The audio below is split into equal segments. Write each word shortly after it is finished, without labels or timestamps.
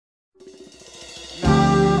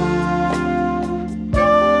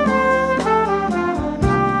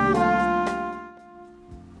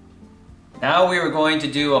Now we are going to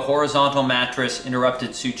do a horizontal mattress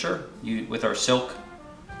interrupted suture with our silk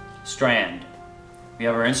strand. We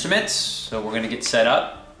have our instruments, so we're going to get set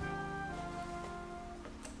up.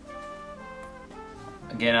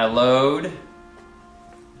 Again, I load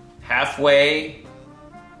halfway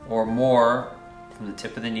or more from the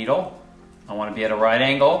tip of the needle. I want to be at a right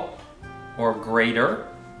angle or greater.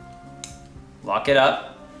 Lock it up.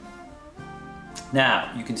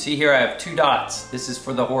 Now, you can see here I have 2 dots. This is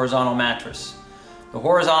for the horizontal mattress. The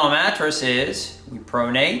horizontal mattress is, we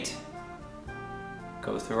pronate,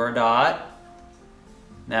 go through our dot.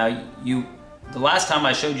 Now, the last time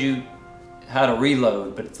I showed you how to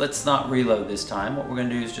reload, but let's not reload this time. What we're going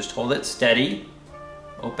to do is just hold it steady,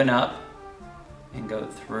 open up, and go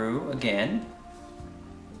through again.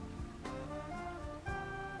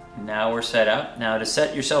 Now we're set up. Now to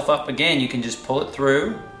set yourself up again, you can just pull it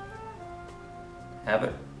through,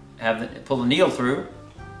 pull the needle through,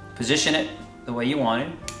 position it the way you want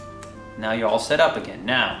it. Now you're all set up again.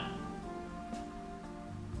 Now,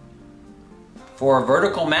 for a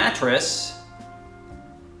vertical mattress,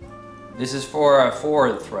 this is for a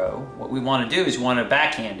forward throw. What we want to do is we want to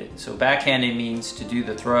backhand it. So backhanding means to do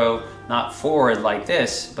the throw not forward like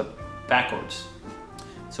this, but backwards.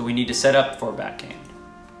 So we need to set up for a backhand.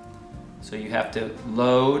 So you have to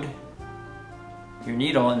load your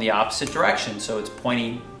needle in the opposite direction, so it's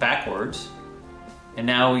pointing backwards. And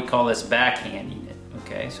now we call this backhanding it,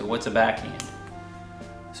 okay? So what's a backhand?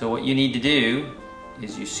 So what you need to do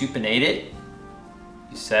is you supinate it,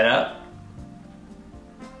 you set up,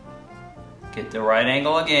 get the right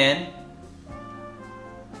angle again,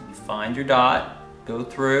 you find your dot, go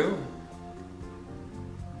through,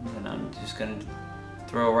 and I'm just gonna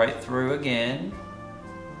throw right through again,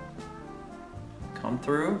 come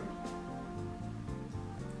through,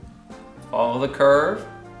 follow the curve,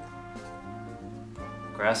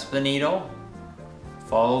 grasp the needle,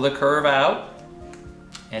 follow the curve out,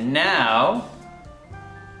 and now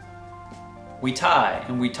we tie.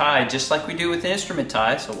 And we tie just like we do with the instrument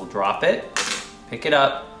tie, so we'll drop it, pick it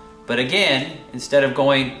up, but again, instead of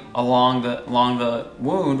going along the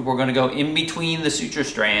wound, we're going to go in between the suture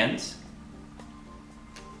strands.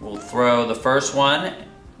 We'll throw the first one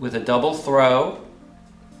with a double throw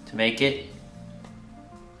to make it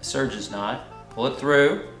a surgeon's knot. Pull it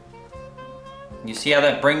through. You see how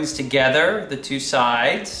that brings together the 2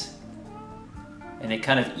 sides, and it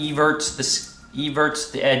kind of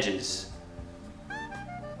everts the edges.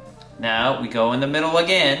 Now we go in the middle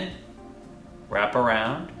again, wrap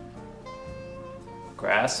around,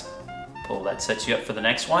 grasp, pull. That sets you up for the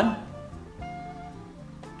next one.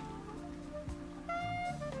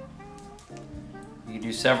 You can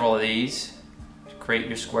do several of these to create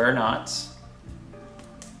your square knots.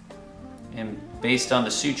 And based on the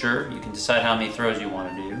suture, you can decide how many throws you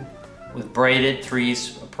want to do. With braided,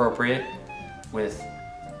 3's appropriate. With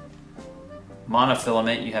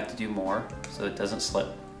monofilament, you have to do more so it doesn't slip.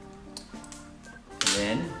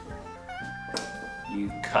 And then you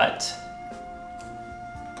cut,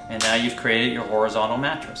 and now you've created your horizontal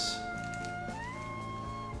mattress.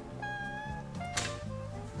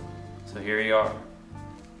 So here you are.